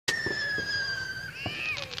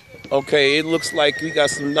Okay, it looks like we got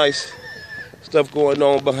some nice stuff going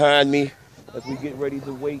on behind me as we get ready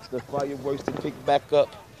to wait the fireworks to pick back up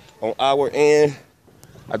on our end.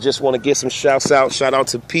 I just want to get some shouts out. Shout out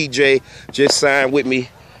to PJ, just signed with me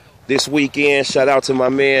this weekend. Shout out to my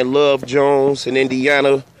man Love Jones in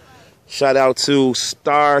Indiana. Shout out to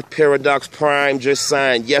Star Paradox Prime, just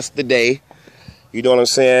signed yesterday. You know what I'm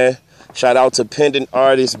saying? Shout out to pendant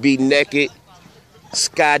artist Be Naked,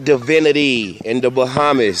 Sky Divinity in the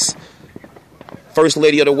Bahamas, First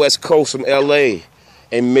Lady of the West Coast from LA,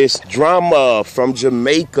 and Miss Drama from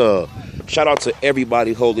Jamaica. Shout out to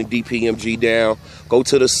everybody holding DPMG down. Go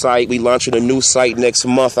to the site. We launching a new site next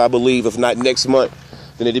month, I believe. If not next month,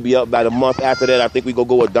 then it'll be up by the month after that. I think we go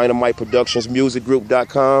with Dynamite Productions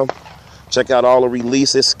musicgroup.com. Check out all the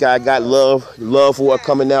releases. Sky got Love for it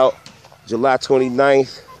coming out July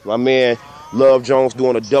 29th. My man Love Jones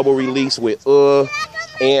doing a double release with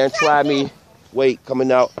and Try Me Wait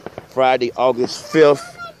coming out Friday, August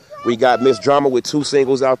 5th. We got Miss Drama with 2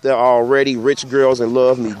 singles out there already. Rich Girls and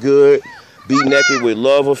Love Me Good. Be Naked with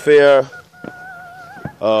Love Affair.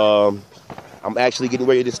 I'm actually getting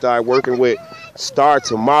ready to start working with Star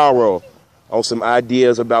tomorrow on some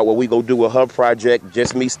ideas about what we gonna do with her project.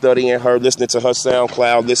 Just me studying her, listening to her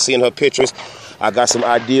SoundCloud, seeing her pictures. I got some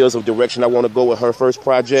ideas of direction I want to go with her first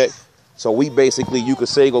project. So we basically, you could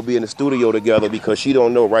say, gonna be in the studio together because she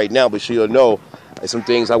don't know right now, but she'll know. There's some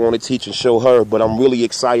things I want to teach and show her, but I'm really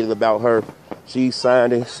excited about her. She's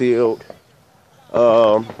signed and sealed.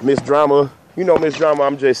 Miss Drama, you know Miss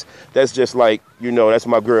Drama, that's just like, you know, that's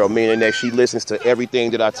my girl, meaning that she listens to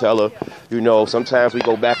everything that I tell her. You know, sometimes we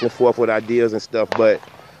go back and forth with ideas and stuff, but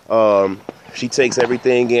she takes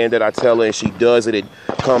everything in that I tell her and she does it. It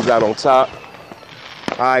comes out on top.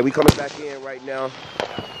 All right, we coming back in right now.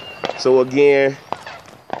 So again,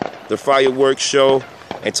 the fireworks show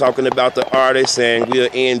and talking about the artists, and we'll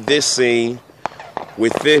end this scene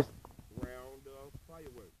with this round of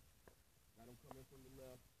fireworks. Got them coming from the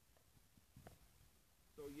left.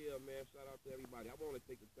 So yeah, man, shout out to everybody. I want to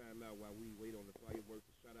take the time out while we wait on the fireworks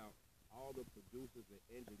to shout out all the producers and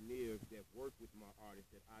engineers that work with my artists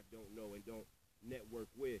that I don't know and don't network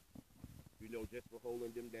with. You know, just for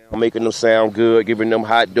holding them down, making them sound good, giving them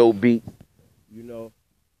hot dope beats. You know,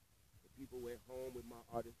 the people at home with my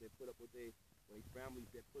artists that put up with their families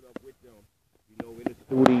that put up with them, you know, in the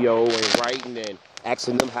studio and writing and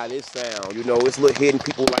asking them how this sound. You know, it's little hidden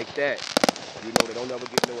people like that, you know, they don't ever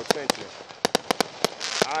get no attention.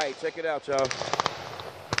 All right, check it out, y'all.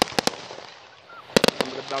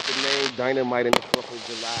 Something about the name Dynamite in the 4th of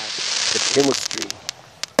July. The chemistry,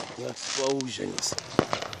 the explosions,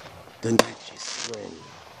 the nitrous spring.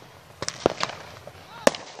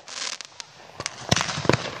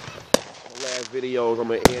 Last videos, I'm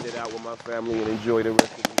going to end it out with my family and enjoy the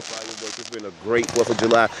rest of these fireworks. It's been a great 4th of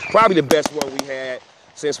July. Probably the best one we had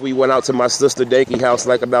since we went out to my sister Dakey house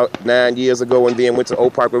like about 9 years ago and then went to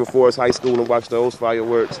Oak Park River Forest High School and watched those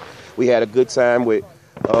fireworks. We had a good time with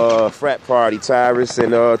frat party, Tyrus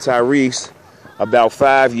and Tyrese, about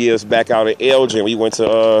 5 years back out in Elgin. We went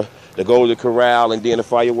to the Golden Corral and then the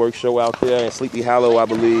fireworks show out there in Sleepy Hollow, I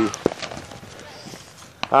believe.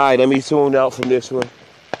 All right, let me tune out from this one.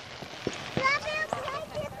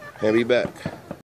 And be back.